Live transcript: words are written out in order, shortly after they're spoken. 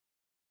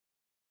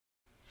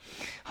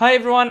Hi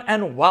everyone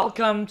and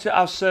welcome to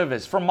our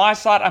service. From my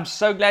side, I'm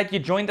so glad you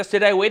joined us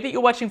today. Whether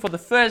you're watching for the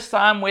first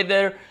time,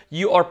 whether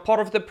you are part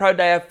of the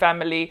Prodeo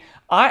family,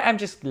 I am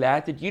just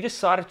glad that you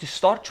decided to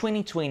start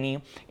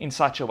 2020 in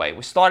such a way.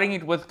 We're starting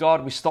it with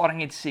God, we're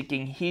starting it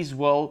seeking His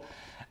will.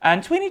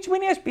 And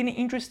 2020 has been an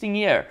interesting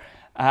year.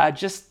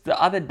 Just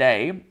the other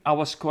day, I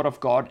was caught off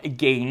guard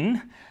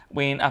again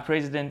when our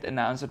president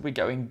announced that we're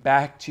going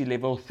back to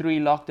level 3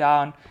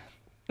 lockdown.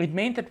 It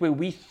meant that where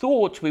we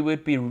thought we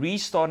would be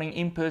restarting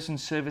in-person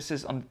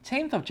services on the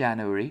 10th of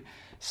January,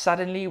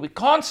 suddenly we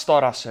can't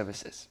start our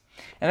services.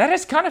 And that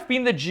has kind of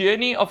been the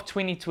journey of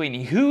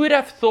 2020. Who would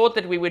have thought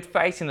that we would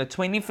face in the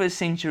 21st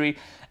century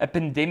a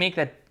pandemic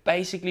that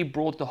basically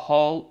brought the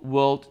whole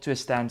world to a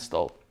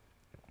standstill?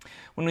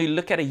 When we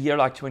look at a year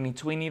like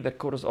 2020 that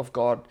caught us off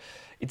guard,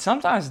 it's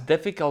sometimes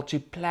difficult to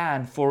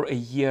plan for a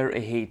year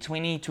ahead.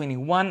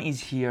 2021 is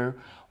here.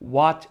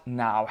 What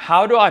now?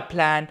 How do I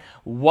plan?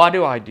 What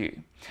do I do?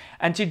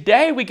 And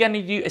today we're going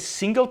to do a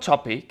single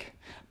topic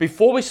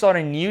before we start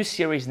a new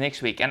series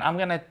next week. And I'm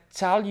going to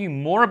tell you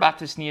more about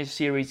this new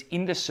series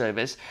in the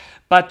service.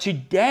 But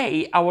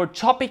today our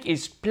topic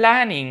is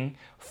planning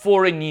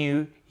for a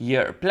new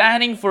year.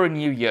 Planning for a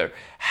new year.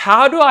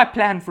 How do I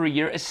plan for a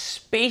year,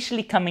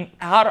 especially coming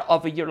out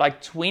of a year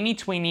like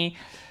 2020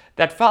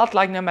 that felt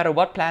like no matter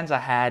what plans I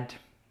had,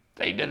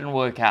 they didn't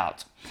work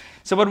out.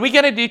 So what we're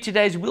going to do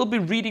today is we'll be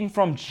reading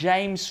from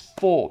James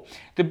 4.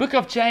 The book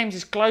of James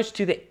is close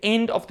to the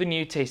end of the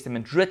New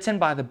Testament, written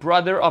by the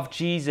brother of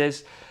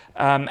Jesus.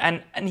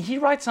 And he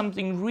writes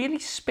something really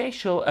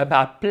special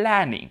about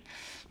planning.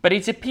 But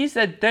it's a piece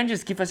that don't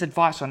just give us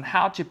advice on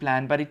how to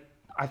plan, but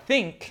I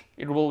think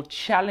it will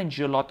challenge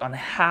you a lot on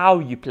how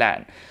you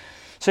plan.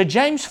 So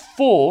James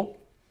 4,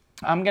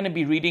 I'm going to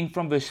be reading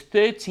from verse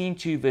 13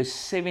 to verse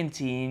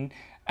 17.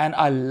 And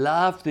I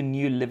love the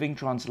New Living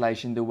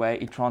Translation, the way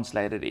it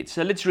translated it.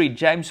 So let's read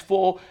James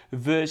 4,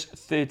 verse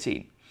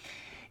 13.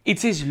 It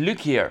says,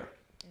 "Look here,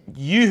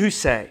 you who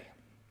say,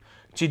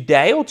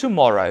 today or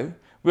tomorrow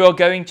we are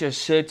going to a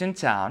certain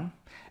town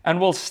and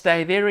we'll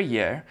stay there a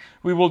year.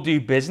 We will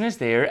do business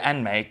there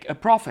and make a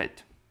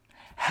profit.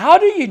 How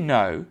do you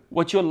know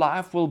what your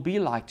life will be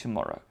like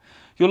tomorrow?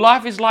 Your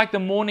life is like the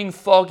morning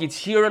fog.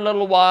 It's here a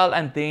little while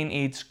and then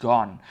it's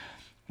gone.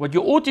 What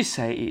you ought to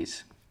say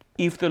is,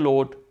 if the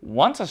Lord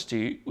wants us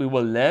to, we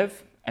will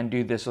live and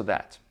do this or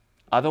that.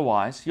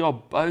 Otherwise, you are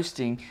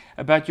boasting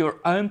about your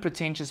own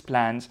pretentious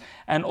plans,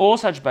 and all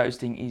such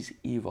boasting is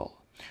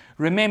evil.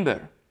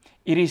 Remember,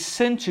 it is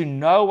sin to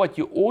know what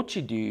you ought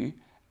to do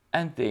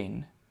and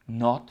then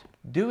not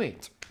do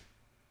it."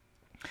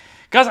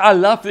 Guys, I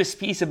love this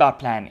piece about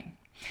planning.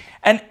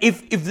 And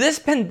if this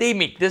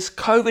pandemic, this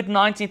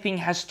COVID-19 thing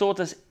has taught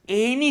us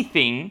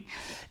anything,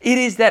 it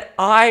is that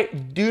I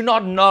do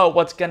not know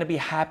what's going to be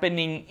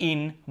happening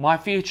in my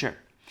future.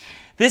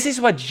 This is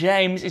what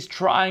James is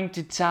trying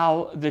to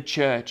tell the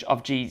church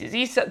of Jesus.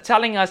 He's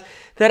telling us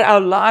that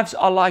our lives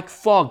are like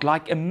fog,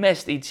 like a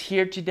mist. It's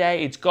here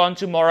today, it's gone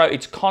tomorrow,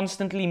 it's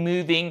constantly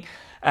moving.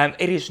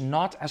 It is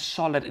not as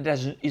solid,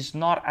 is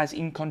not as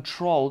in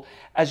control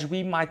as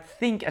we might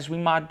think, as we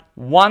might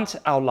want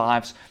our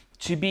lives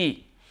to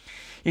be.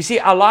 You see,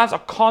 our lives are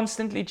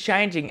constantly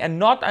changing. And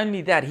not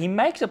only that, he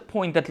makes a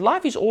point that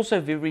life is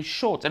also very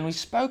short. And we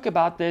spoke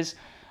about this,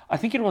 I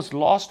think it was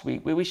last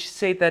week, where we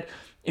said that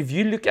if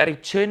you look at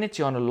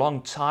eternity on a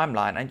long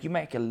timeline and you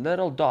make a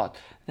little dot,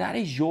 that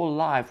is your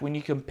life when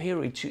you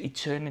compare it to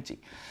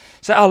eternity.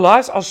 So our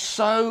lives are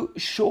so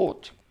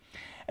short.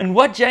 And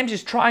what James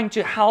is trying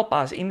to help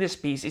us in this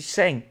piece is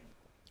saying,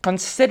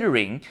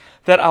 considering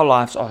that our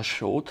lives are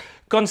short,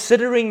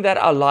 considering that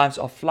our lives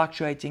are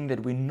fluctuating, that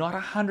we're not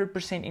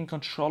 100% in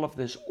control of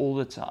this all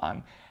the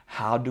time,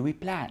 how do we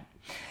plan?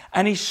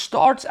 And he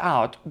starts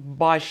out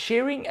by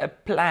sharing a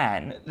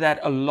plan that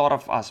a lot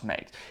of us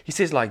make. He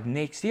says, like,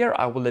 next year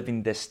I will live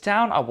in this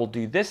town, I will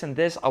do this and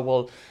this, I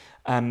will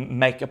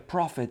make a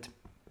profit,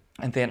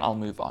 and then I'll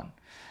move on.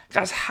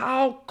 Guys,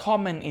 how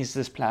common is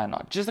this plan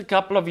now? Just a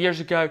couple of years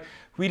ago,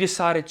 we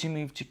decided to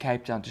move to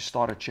Cape Town to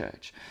start a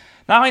church.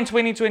 Now in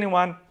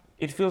 2021,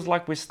 it feels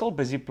like we're still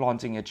busy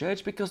planting a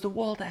church because the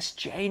world has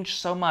changed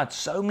so much.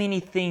 So many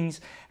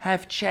things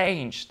have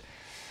changed.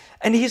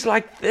 And he's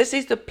like, this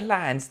is the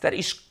plans that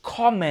is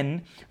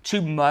common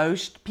to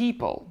most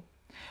people.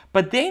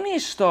 But then he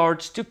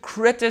starts to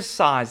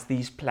criticize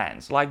these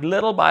plans, like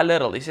little by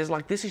little. He says,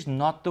 like, this is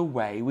not the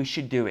way we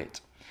should do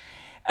it.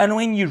 And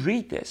when you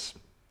read this,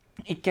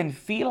 it can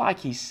feel like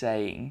he's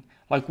saying,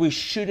 like, we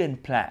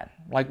shouldn't plan.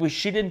 Like, we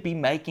shouldn't be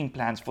making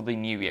plans for the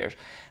New Year.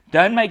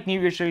 Don't make New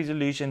Year's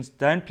resolutions.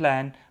 Don't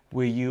plan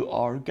where you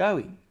are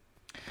going.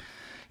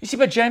 You see,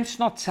 but James is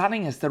not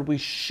telling us that we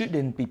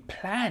shouldn't be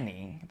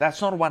planning. That's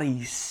not what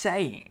he's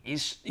saying.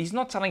 He's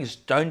not telling us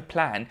don't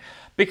plan.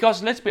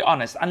 Because let's be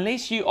honest,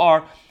 unless you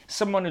are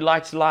someone who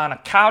likes to lie on a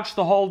couch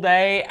the whole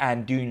day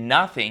and do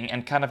nothing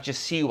and kind of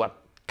just see what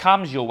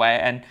comes your way,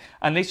 and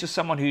unless you're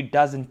someone who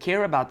doesn't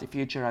care about the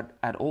future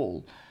at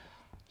all,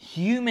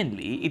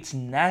 humanly, it's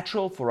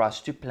natural for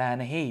us to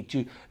plan ahead,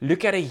 to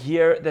look at a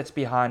year that's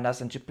behind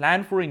us and to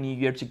plan for a new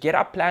year, to get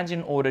our plans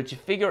in order, to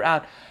figure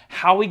out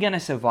how we're going to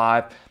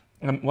survive,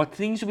 what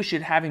things we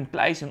should have in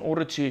place in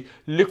order to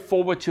look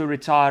forward to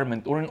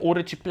retirement or in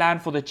order to plan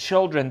for the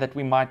children that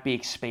we might be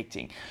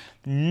expecting.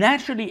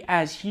 Naturally,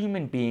 as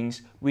human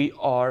beings, we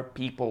are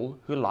people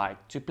who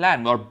like to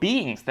plan. We are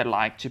beings that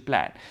like to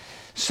plan.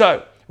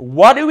 So,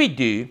 what do we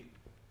do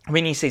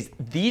when he says,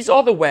 this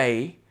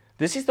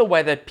is the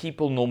way that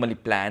people normally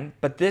plan,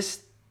 but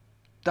this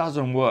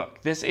doesn't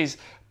work. This is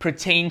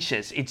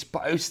pretentious. It's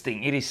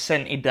boasting. It is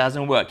sin. It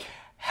doesn't work.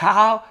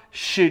 How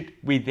should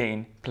we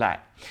then plan?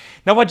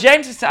 Now, what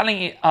James is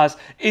telling us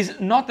is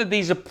not that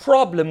there's a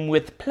problem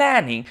with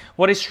planning.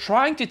 What he's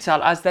trying to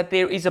tell us that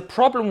there is a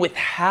problem with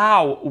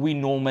how we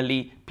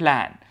normally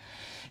plan.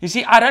 You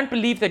see, I don't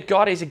believe that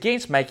God is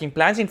against making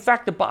plans. In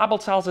fact, the Bible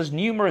tells us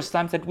numerous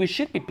times that we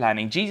should be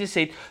planning. Jesus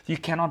said, you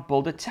cannot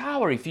build a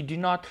tower if you do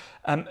not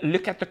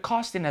look at the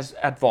cost in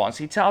advance.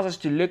 He tells us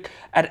to look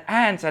at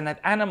ants and at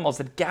animals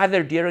that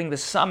gather during the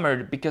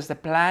summer because they're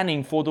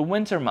planning for the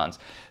winter months.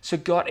 So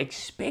God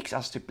expects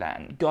us to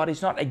plan. God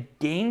is not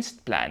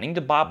against planning.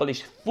 The Bible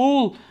is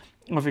full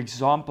of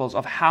examples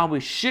of how we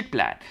should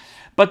plan.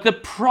 But the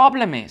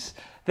problem is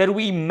that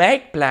we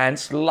make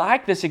plans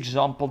like this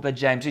example that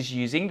James is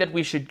using, that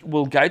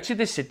we'll go to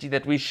the city,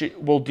 that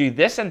we'll do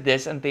this, and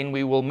then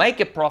we will make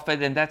a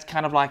profit, and that's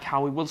kind of like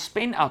how we will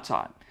spend our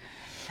time.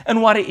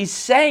 And what he is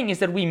saying is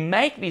that we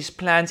make these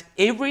plans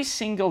every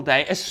single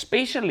day,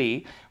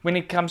 especially when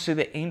it comes to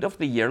the end of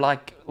the year,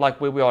 like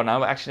where we are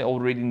now, actually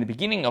already in the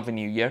beginning of a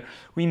new year.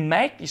 We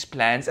make these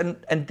plans,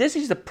 and this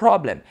is the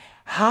problem.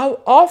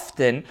 How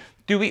often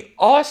do we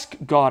ask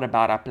God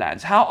about our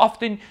plans? How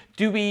often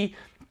do we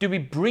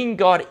bring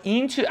God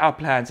into our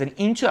plans and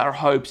into our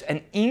hopes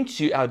and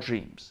into our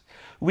dreams?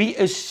 We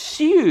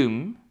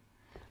assume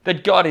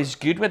that God is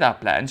good with our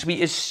plans.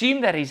 We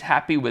assume that He's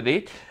happy with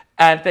it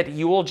and that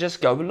He will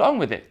just go along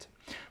with it.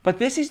 But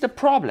this is the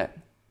problem.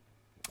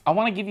 I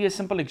want to give you a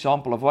simple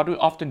example of what we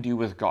often do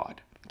with God.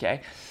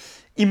 Okay?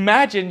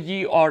 Imagine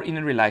you are in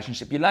a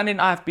relationship. Yolanda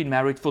and I have been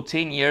married for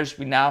 10 years.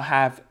 We now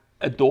have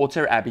a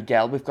daughter,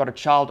 Abigail. We've got a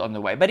child on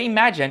the way. But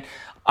imagine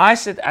I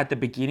sit at the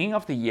beginning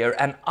of the year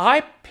and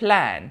I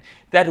plan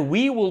that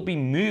we will be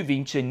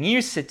moving to a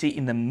new city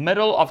in the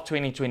middle of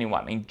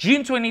 2021. In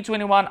June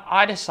 2021,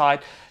 I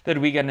decide that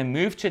we're going to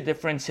move to a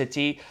different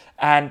city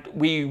and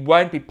we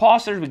won't be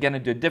pastors. We're going to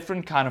do a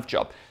different kind of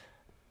job.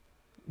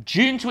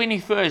 June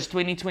 21st,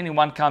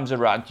 2021 comes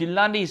around.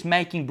 Yolanda is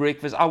making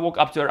breakfast. I walk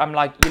up to her. I'm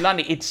like,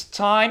 Yolanda, it's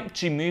time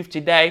to move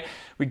today.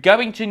 We're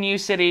going to a new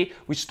city.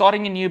 We're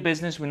starting a new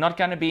business. We're not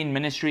going to be in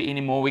ministry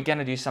anymore. We're going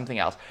to do something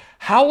else.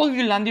 How will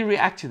Yolanda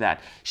react to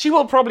that? She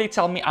will probably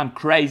tell me I'm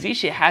crazy.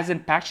 She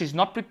hasn't packed. She's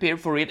not prepared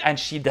for it. And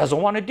she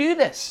doesn't want to do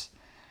this.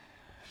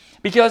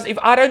 Because if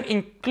I don't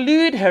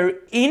include her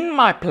in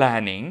my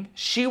planning,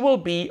 she will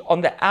be on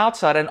the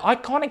outside and I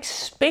can't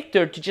expect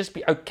her to just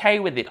be okay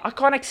with it. I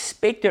can't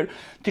expect her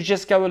to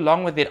just go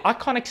along with it. I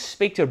can't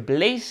expect her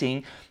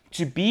blessing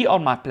to be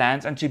on my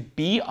plans and to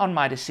be on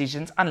my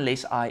decisions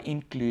unless I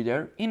include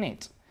her in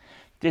it.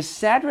 The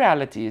sad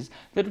reality is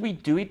that we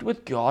do it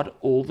with God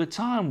all the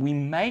time. We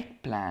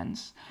make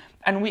plans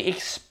and we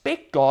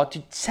expect God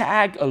to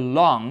tag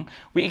along.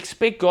 We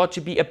expect God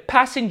to be a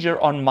passenger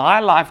on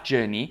my life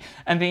journey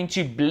and then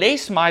to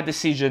bless my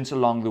decisions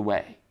along the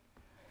way.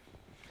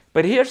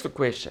 But here's the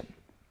question.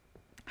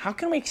 How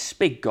can we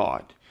expect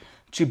God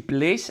to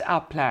bless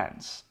our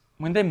plans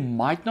when they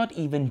might not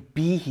even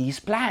be His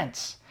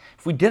plans?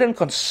 If we didn't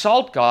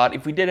consult God,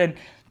 if we didn't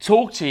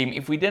talk to Him,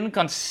 if we didn't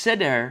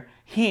consider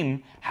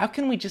Him, how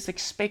can we just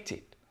expect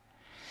it?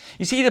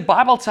 You see, the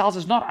Bible tells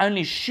us not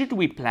only should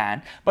we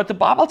plan, but the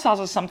Bible tells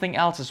us something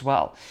else as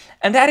well.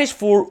 And that is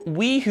for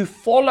we who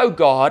follow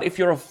God. If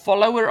you're a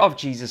follower of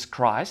Jesus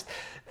Christ,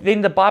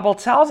 then the Bible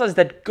tells us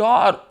that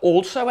God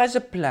also has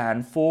a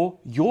plan for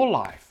your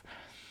life.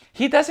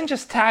 He doesn't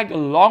just tag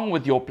along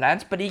with your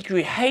plans, but He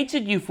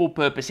created you for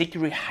purpose. He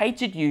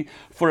created you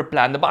for a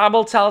plan. The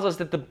Bible tells us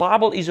that the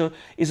Bible is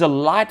a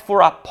light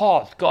for our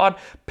path. God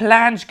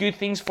plans good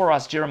things for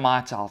us,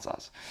 Jeremiah tells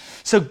us.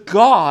 So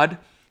God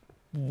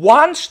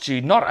wants to,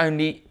 not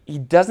only, He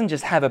doesn't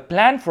just have a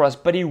plan for us,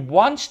 but He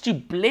wants to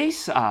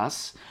bless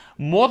us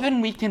more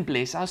than we can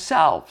bless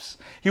ourselves.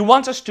 He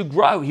wants us to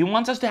grow. He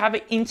wants us to have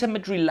an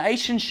intimate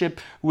relationship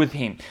with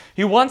Him.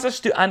 He wants us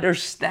to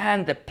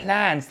understand the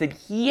plans that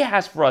He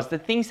has for us, the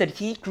things that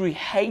He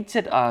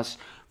created us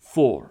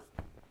for.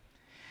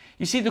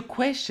 You see, the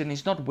question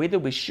is not whether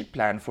we should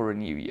plan for a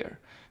new year.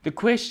 The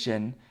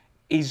question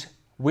is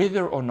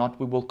whether or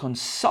not we will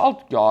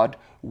consult God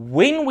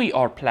when we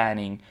are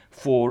planning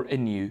for a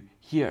new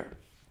year.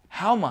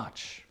 How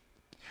much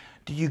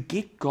do you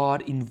get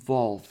God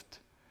involved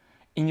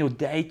in your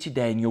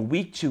day-to-day, in your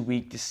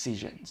week-to-week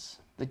decisions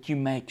that you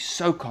make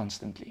so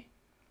constantly?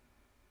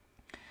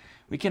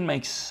 We can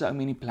make so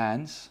many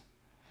plans,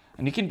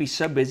 And you can be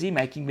so busy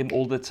making them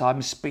all the time,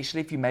 especially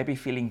if you may be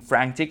feeling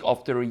frantic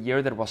after a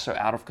year that was so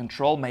out of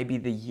control. Maybe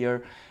the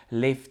year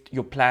left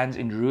your plans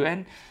in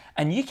ruin.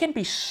 And you can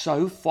be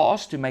so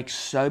fast to make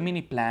so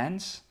many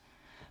plans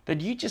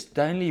that you just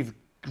don't leave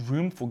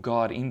room for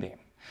God in them.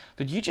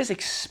 That you just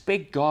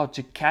expect God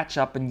to catch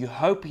up and you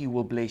hope He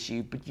will bless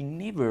you, but you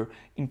never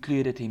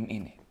included Him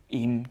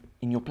in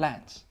your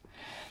plans.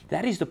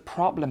 That is the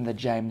problem that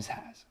James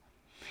has.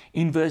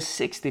 In verse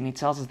 16, he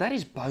tells us that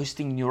is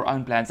boasting in your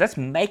own plans. That's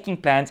making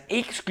plans,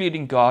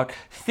 excluding God,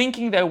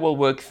 thinking they will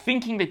work,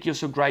 thinking that you're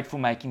so great for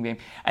making them.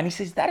 And he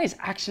says that is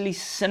actually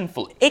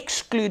sinful,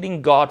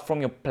 excluding God from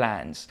your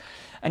plans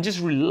and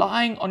just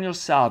relying on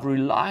yourself,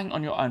 relying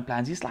on your own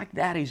plans. He's like,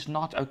 that is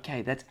not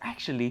okay. That's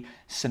actually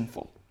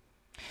sinful.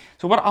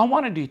 So what I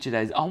want to do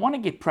today is I want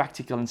to get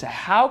practical and say,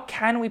 how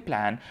can we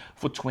plan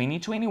for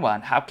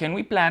 2021? How can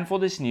we plan for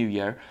this new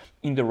year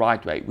in the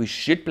right way? We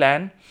should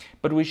plan,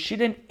 but we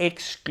shouldn't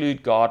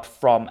exclude God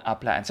from our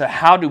plan. So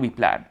how do we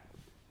plan?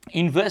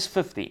 In verse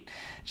 15,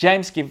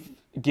 James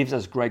gives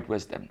us great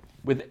wisdom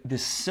with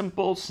this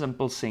simple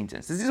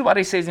sentence. This is what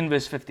he says in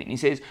verse 15. He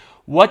says,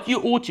 what you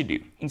ought to do,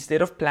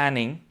 instead of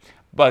planning,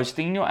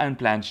 boasting in your own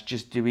plans,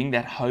 just doing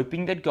that,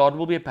 hoping that God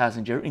will be a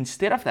passenger,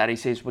 instead of that, he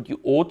says, what you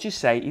ought to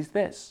say is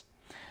this: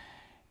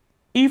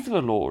 if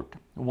the Lord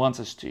wants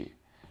us to,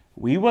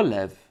 we will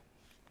live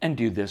and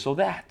do this or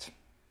that.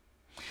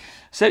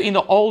 So in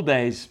the old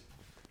days,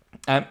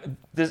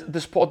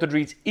 this part that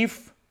reads,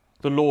 if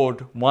the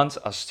Lord wants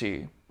us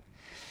to.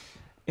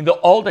 In the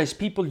old days,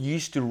 people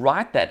used to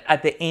write that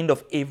at the end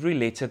of every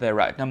letter they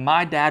wrote. Now,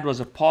 my dad was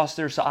a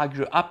pastor, so I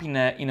grew up in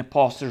a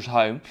pastor's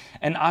home.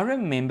 And I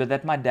remember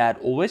that my dad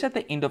always at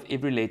the end of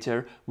every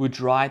letter would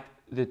write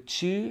the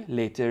two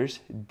letters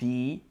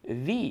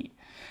DV.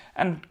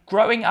 And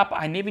growing up,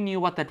 I never knew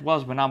what that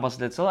was when I was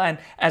little. And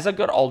as I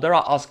got older,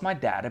 I asked my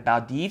dad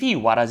about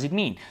DV. What does it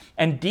mean?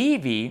 And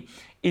DV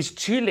is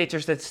two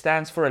letters that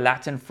stands for a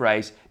Latin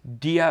phrase,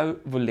 Deo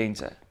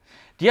volente.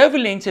 Deo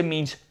volente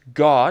means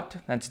God,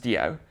 that's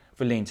Deo,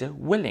 volente,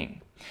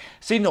 willing.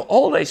 So in the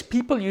old days,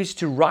 people used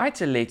to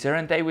write a letter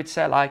and they would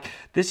say like,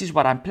 this is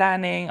what I'm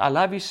planning, I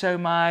love you so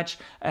much.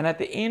 And at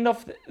the end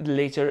of the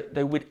letter,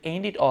 they would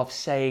end it off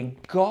saying,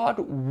 God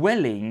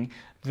willing,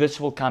 this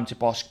will come to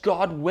pass.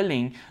 God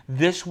willing,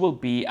 this will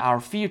be our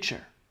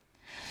future.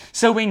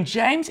 So when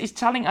James is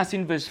telling us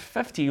in verse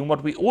 15,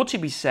 what we ought to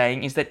be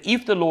saying is that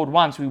if the Lord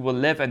wants, we will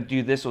live and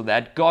do this or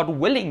that. God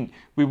willing,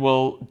 we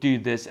will do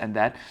this and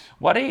that.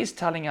 What he is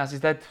telling us is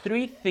that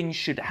three things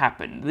should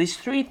happen. These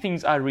three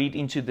things I read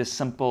into this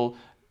simple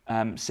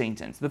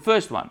sentence. The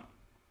first one,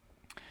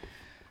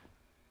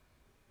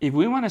 if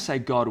we want to say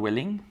God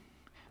willing,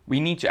 we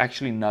need to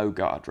actually know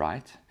God,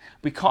 right?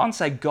 We can't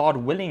say God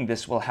willing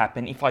this will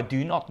happen if I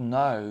do not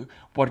know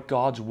what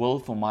God's will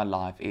for my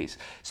life is.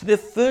 So the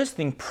first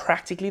thing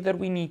practically that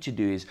we need to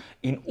do is,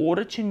 in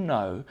order to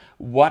know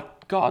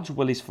what God's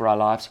will is for our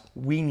lives,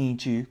 we need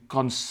to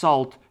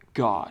consult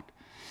God.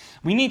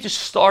 We need to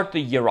start the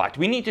year right.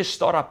 We need to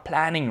start our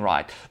planning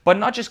right, but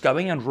not just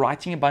going and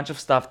writing a bunch of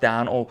stuff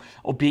down or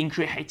being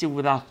creative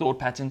with our thought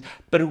patterns,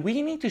 but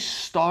we need to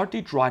start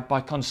it right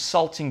by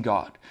consulting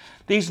God.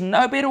 There's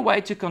no better way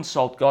to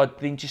consult God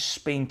than to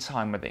spend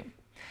time with Him.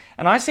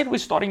 And I said we're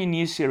starting a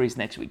new series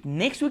next week.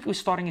 Next week we're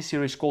starting a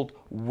series called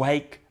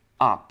Wake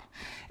Up.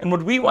 And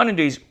what we want to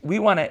do is we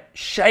want to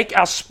shake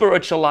our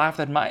spiritual life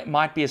that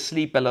might be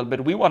asleep a little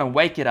bit. We want to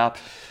wake it up.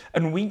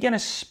 And we're going to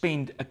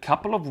spend a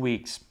couple of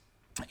weeks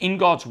in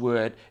God's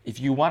Word. If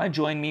you want to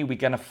join me, we're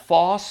going to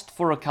fast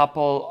for a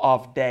couple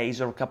of days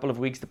or a couple of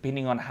weeks,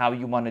 depending on how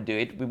you want to do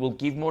it. We will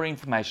give more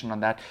information on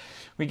that.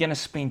 We're going to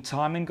spend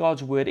time in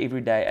God's Word every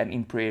day and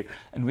in prayer.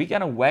 And we're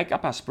going to wake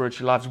up our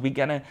spiritual lives. We're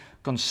going to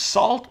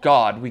consult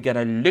God. We're going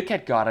to look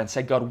at God and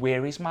say, God,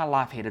 where is my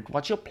life headed?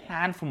 What's your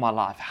plan for my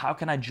life? How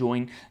can I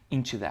join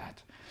into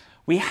that?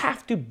 We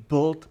have to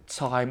build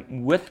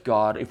time with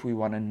God if we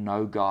want to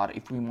know God,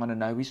 if we want to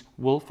know His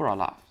will for our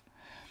life.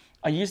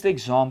 I use the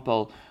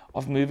example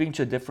of moving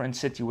to a different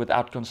city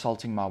without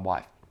consulting my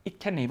wife.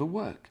 It can never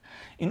work.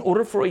 In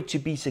order for it to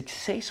be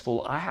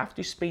successful, I have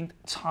to spend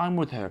time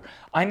with her.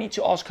 I need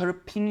to ask her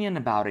opinion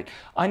about it.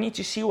 I need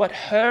to see what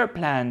her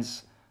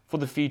plans for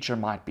the future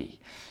might be.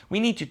 We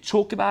need to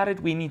talk about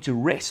it. We need to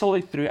wrestle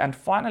it through. And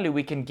finally,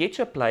 we can get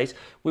to a place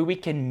where we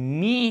can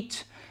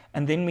meet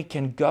and then we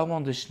can go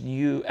on this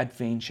new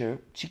adventure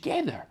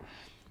together.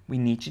 We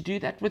need to do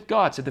that with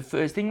God. So the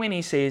first thing when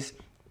He says,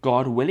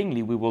 God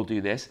willingly, we will do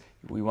this.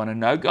 If we want to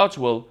know God's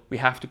will, we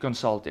have to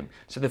consult Him.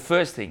 So the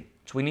first thing,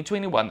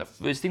 2021, the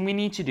first thing we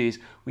need to do is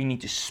we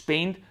need to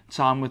spend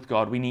time with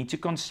God. We need to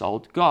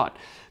consult God.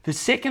 The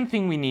second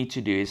thing we need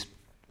to do is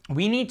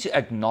we need to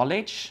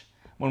acknowledge,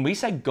 when we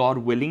say God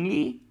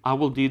willingly, I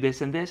will do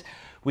this and this,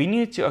 we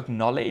need to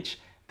acknowledge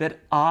that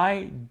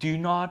I do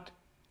not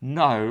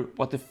know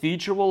what the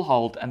future will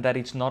hold and that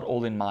it's not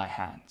all in my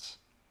hands.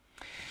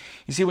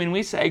 You see, when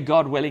we say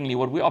God willingly,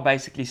 what we are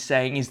basically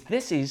saying is,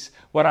 this is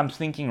what I'm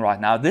thinking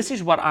right now. This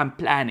is what I'm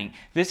planning.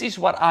 This is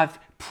what I've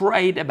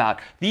prayed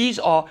about. These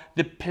are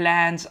the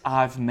plans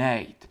I've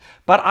made.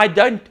 But I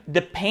don't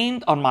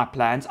depend on my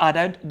plans. I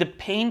don't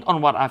depend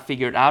on what I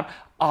figured out.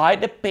 I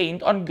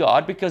depend on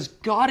God because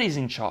God is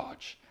in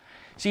charge.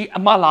 See,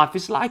 my life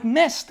is like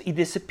mist. It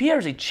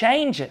disappears. It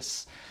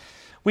changes.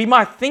 We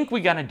might think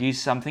we're going to do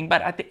something,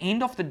 but at the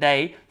end of the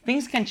day,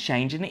 things can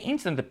change in an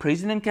instant. The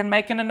president can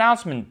make an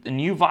announcement, a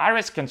new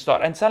virus can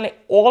start, and suddenly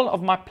all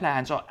of my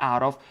plans are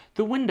out of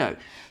the window.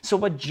 So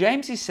what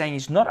James is saying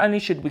is, not only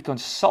should we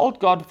consult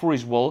God for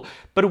His will,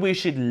 but we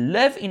should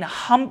live in a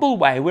humble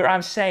way where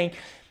I'm saying,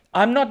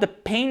 I'm not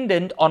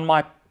dependent on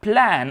my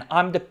plan,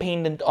 I'm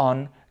dependent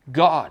on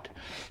God.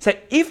 So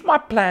if my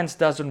plans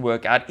doesn't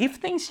work out, if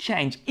things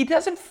change, it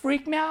doesn't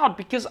freak me out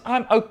because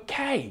I'm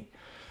okay.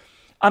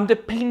 I'm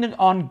dependent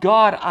on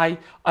God. I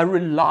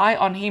rely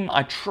on Him.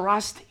 I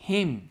trust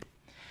Him.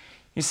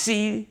 You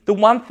see, the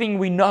one thing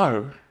we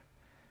know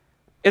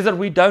is that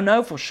we don't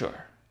know for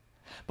sure.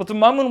 But the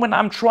moment when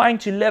I'm trying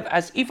to live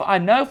as if I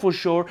know for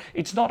sure,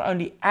 it's not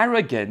only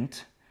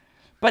arrogant,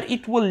 but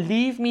it will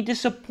leave me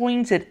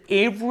disappointed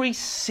every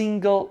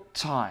single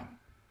time.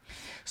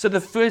 So the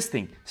first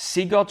thing,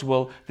 see God's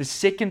will. The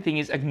second thing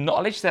is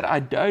acknowledge that I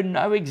don't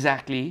know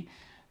exactly,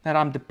 that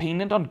I'm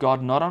dependent on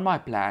God, not on my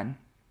plan.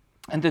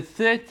 And the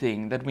third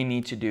thing that we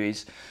need to do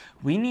is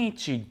we need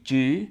to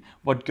do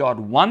what God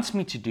wants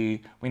me to do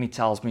when He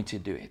tells me to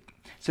do it.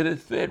 So the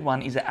third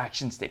one is an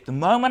action step. The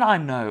moment I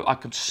know I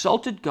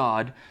consulted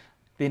God,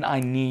 then I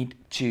need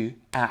to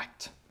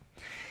act.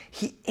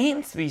 He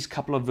ends these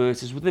couple of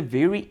verses with a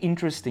very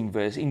interesting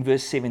verse in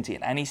verse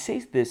 17. And he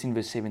says this in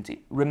verse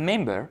 17.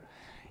 Remember,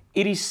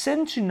 it is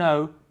sin to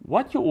know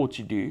what you ought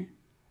to do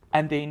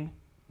and then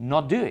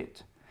not do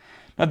it.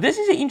 Now, this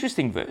is an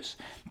interesting verse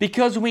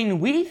because when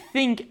we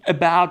think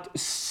about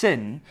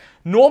sin,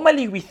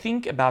 normally we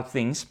think about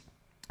things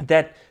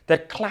that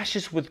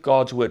clashes with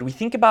God's word. We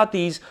think about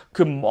these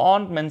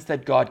commandments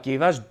that God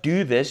gave us,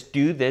 do this,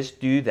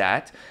 do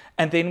that,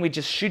 and then we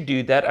just should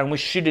do that and we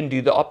shouldn't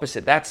do the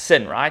opposite. That's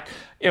sin, right?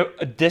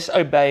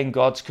 Disobeying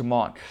God's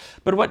command.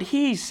 But what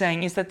He's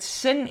saying is that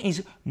sin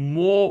is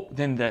more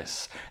than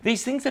this.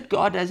 These things that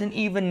God doesn't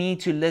even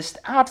need to list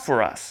out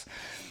for us.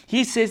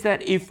 He says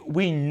that if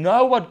we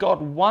know what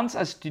God wants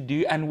us to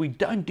do and we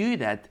don't do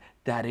that,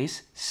 that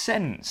is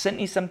sin. Sin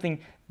is something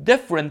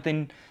different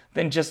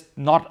than just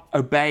not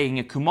obeying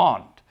a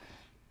command.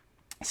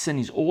 Sin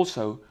is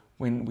also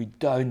when we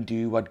don't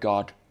do what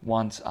God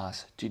wants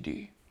us to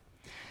do.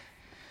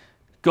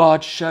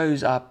 God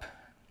shows up.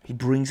 He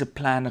brings a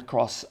plan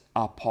across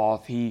our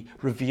path. He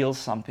reveals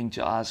something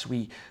to us.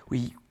 We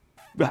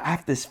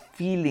have this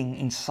feeling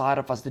inside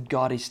of us that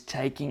God is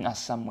taking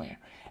us somewhere.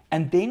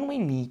 And then we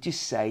need to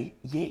say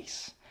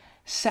yes.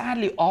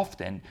 Sadly,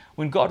 often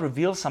when God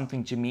reveals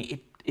something to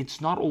me, it's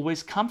not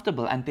always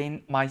comfortable. And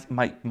then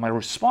my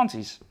response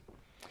is,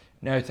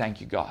 no, thank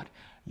you, God.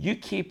 You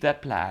keep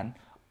that plan.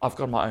 I've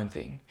got my own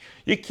thing.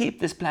 You keep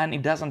this plan.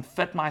 It doesn't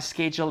fit my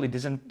schedule.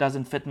 It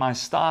doesn't fit my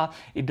style.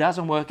 It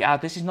doesn't work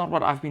out. This is not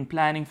what I've been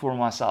planning for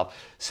myself.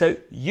 So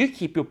you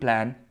keep your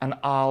plan and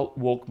I'll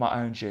walk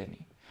my own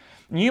journey.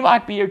 You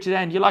might be here today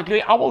and you're like,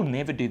 Louis, I will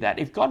never do that.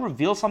 If God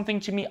reveals something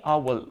to me, I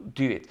will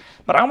do it.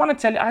 But I want to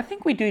tell you, I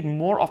think we do it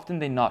more often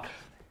than not.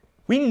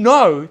 We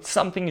know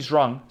something is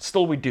wrong,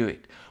 still we do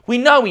it. We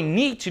know we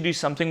need to do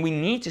something. We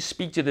need to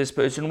speak to this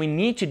person. We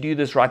need to do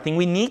this right thing.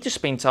 We need to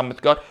spend time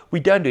with God. We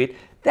don't do it.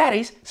 That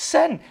is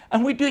sin.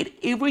 And we do it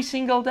every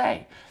single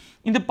day.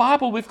 In the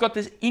Bible, we've got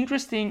this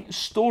interesting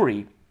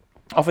story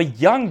of a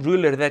young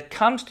ruler that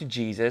comes to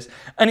Jesus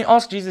and he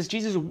asks Jesus,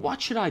 Jesus, what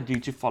should I do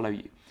to follow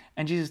you?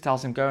 And Jesus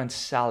tells him, go and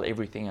sell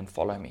everything and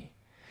follow me.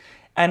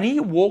 And he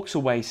walks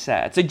away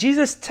sad. So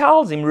Jesus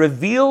tells him,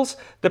 reveals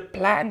the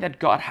plan that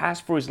God has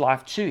for his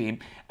life to him.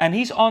 And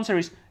his answer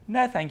is,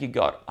 no, thank you,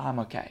 God, I'm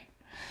okay.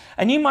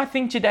 And you might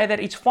think today that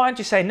it's fine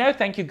to say, no,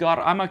 thank you, God,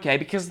 I'm okay,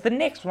 because the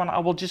next one I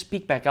will just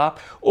pick back up.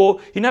 Or,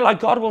 like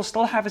God will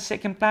still have a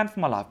second plan for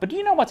my life. But do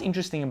you know what's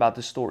interesting about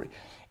the story?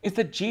 Is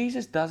that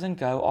Jesus doesn't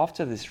go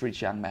after this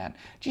rich young man.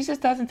 Jesus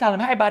doesn't tell him,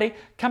 hey, buddy,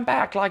 come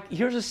back. Like,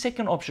 here's a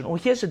second option, or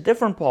here's a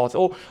different path,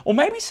 or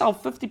maybe sell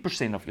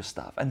 50% of your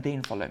stuff and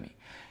then follow me.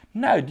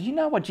 No, do you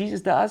know what Jesus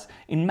does?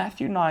 In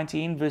Matthew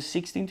 19, verse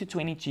 16 to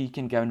 22, you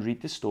can go and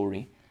read the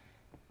story.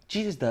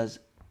 Jesus does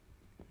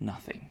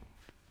nothing.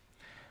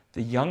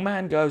 The young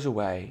man goes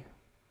away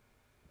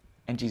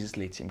and Jesus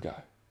lets him go.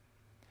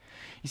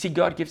 You see,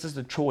 God gives us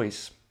the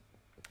choice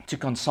to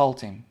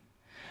consult Him.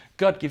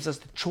 God gives us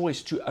the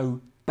choice to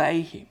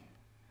obey Him.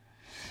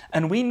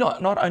 And we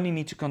not only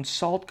need to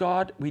consult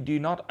God, we do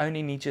not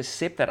only need to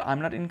accept that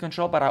I'm not in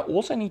control, but I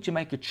also need to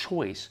make a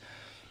choice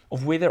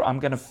of whether I'm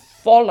going to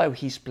follow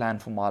His plan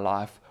for my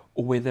life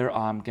or whether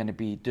I'm going to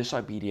be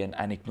disobedient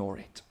and ignore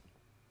it.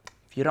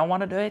 If you don't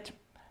want to do it,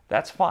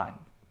 that's fine.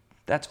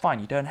 That's fine.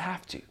 You don't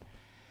have to.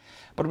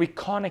 But we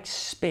can't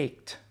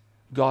expect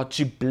God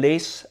to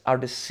bless our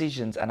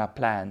decisions and our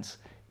plans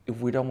if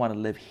we don't want to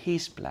live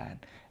His plan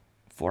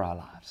for our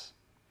lives.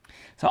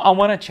 So I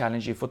want to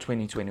challenge you for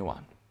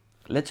 2021.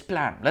 Let's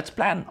plan. Let's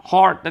plan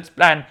hard. Let's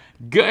plan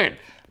good.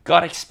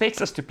 God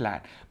expects us to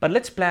plan, but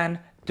let's plan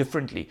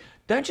differently.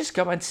 Don't just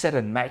go and set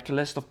and make a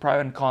list of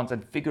pros and cons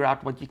and figure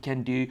out what you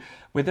can do,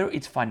 whether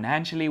it's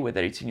financially,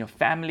 whether it's in your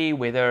family,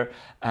 whether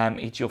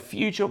it's your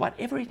future,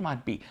 whatever it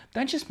might be.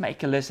 Don't just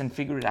make a list and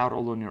figure it out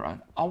all on your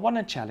own. I want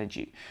to challenge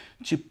you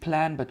to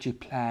plan, but to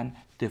plan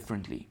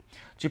differently.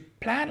 To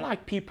plan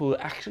like people who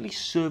actually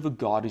serve a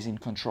God who's in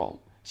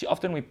control. See,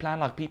 often we plan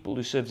like people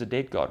who serve a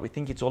dead God. We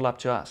think it's all up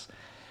to us.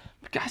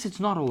 But guys,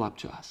 it's not all up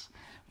to us.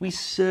 We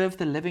serve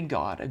the living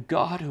God, a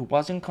God who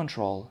was in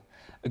control,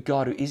 a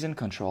God who is in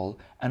control,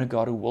 and a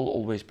God who will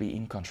always be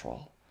in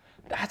control.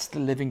 That's the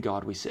living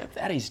God we serve.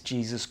 That is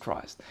Jesus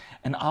Christ.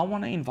 And I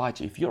want to invite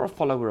you, if you're a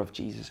follower of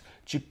Jesus,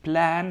 to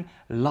plan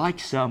like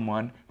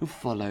someone who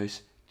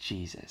follows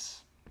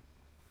Jesus.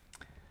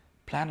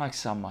 Plan like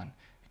someone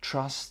who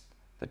trusts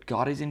that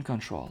God is in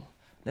control.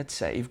 Let's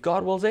say, if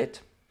God wills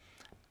it,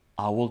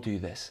 I will do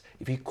this.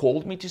 If He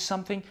called me to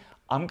something,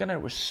 I'm going to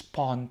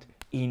respond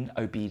in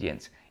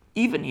obedience,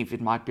 even if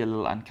it might be a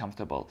little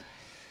uncomfortable.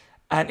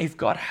 And if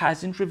God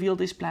hasn't revealed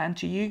His plan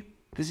to you,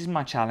 this is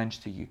my challenge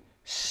to you.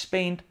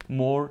 Spend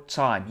more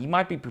time. He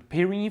might be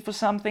preparing you for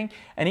something,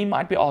 and He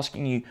might be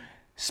asking you,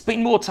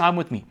 spend more time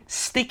with me.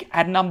 Stick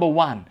at number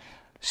one.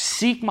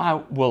 Seek my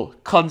will.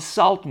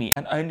 Consult me,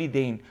 and only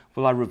then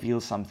will I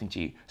reveal something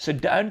to you. So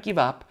don't give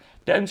up.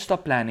 Don't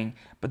stop planning.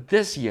 But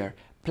this year,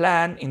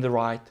 plan in the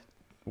right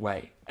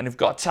way. And if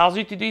God tells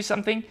you to do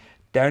something,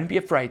 don't be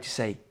afraid to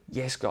say,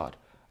 yes, God,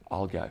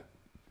 I'll go.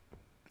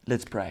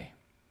 Let's pray.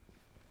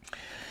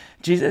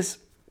 Jesus,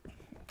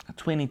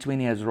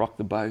 2020 has rocked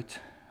the boat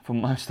for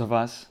most of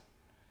us.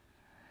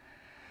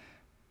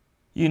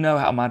 You know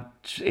how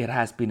much it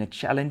has been a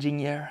challenging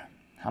year,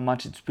 how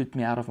much it's put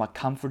me out of my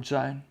comfort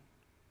zone.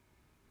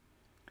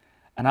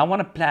 And I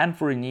want to plan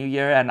for a new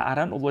year, and I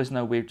don't always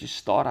know where to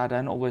start. I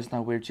don't always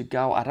know where to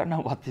go. I don't know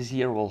what this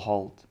year will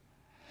hold.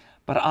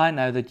 But I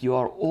know that you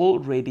are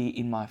already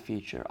in my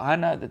future. I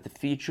know that the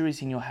future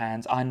is in your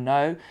hands. I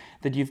know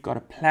that you've got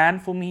a plan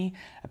for me,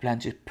 a plan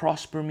to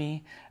prosper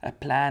me, a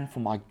plan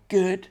for my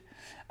good.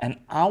 And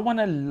I want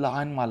to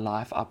line my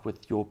life up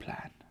with your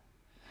plan.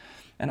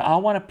 And I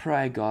want to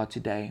pray, God,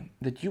 today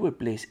that you would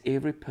bless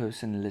every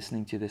person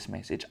listening to this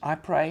message. I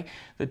pray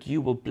that you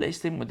will bless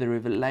them with the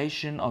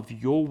revelation of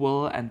your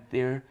will and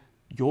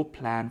your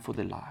plan for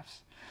their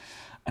lives.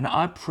 And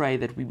I pray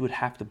that we would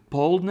have the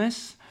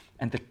boldness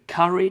and the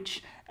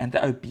courage and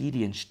the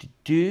obedience to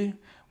do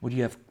what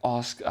you have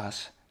asked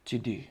us to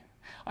do.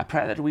 I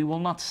pray that we will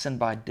not sin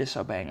by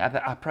disobeying.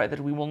 I pray that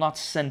we will not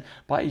sin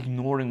by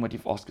ignoring what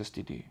you've asked us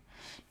to do.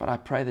 But I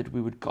pray that we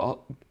would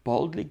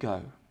boldly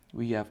go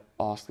where you have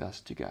asked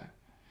us to go.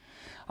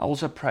 I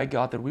also pray,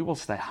 God, that we will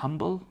stay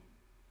humble,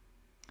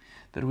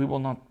 that we will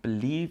not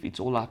believe it's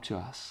all up to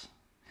us,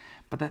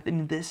 but that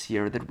in this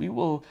year, that we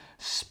will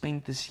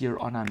spend this year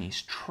on our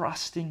knees,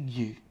 trusting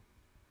you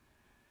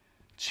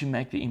to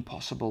make the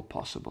impossible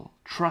possible,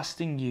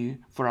 trusting you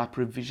for our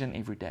provision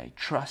every day,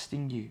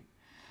 trusting you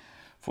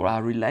for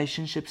our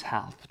relationships'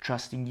 health,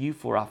 trusting you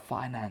for our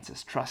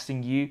finances,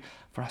 trusting you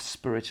for our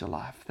spiritual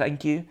life.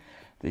 Thank you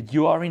that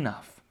you are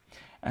enough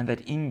and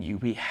that in you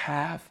we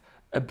have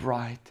a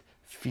bright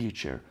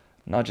future,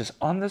 not just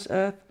on this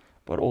earth,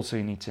 but also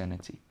in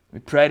eternity. We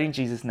pray it in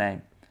Jesus'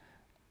 name.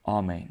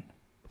 Amen.